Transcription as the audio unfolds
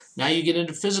Now you get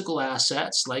into physical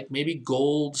assets like maybe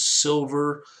gold,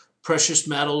 silver, precious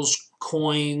metals,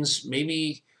 coins,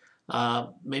 maybe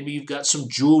you've got some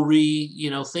jewelry,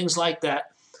 things like that.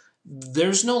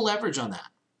 There's no leverage on that,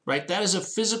 right? That is a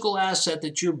physical asset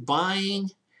that you're buying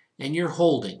and you're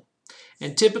holding.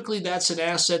 And typically that's an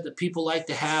asset that people like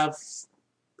to have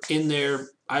in their,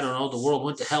 I don't know, the world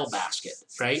went to hell basket,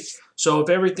 right? So if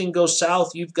everything goes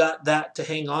south, you've got that to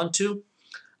hang on to.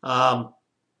 Um,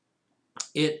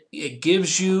 it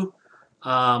gives you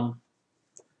um,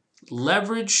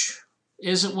 leverage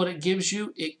isn't what it gives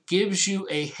you. It gives you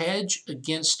a hedge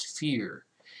against fear.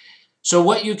 So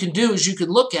what you can do is you can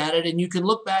look at it and you can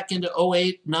look back into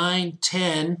 08, 9,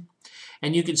 10,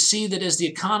 and you can see that as the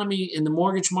economy in the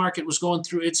mortgage market was going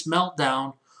through its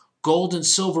meltdown, gold and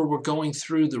silver were going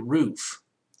through the roof,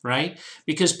 right?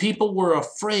 Because people were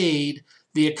afraid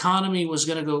the economy was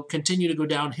going to continue to go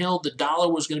downhill, the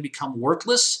dollar was going to become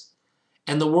worthless,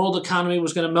 and the world economy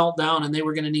was going to melt down and they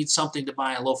were going to need something to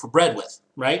buy a loaf of bread with,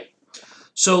 right?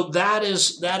 So that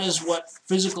is what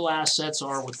physical assets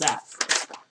are with that.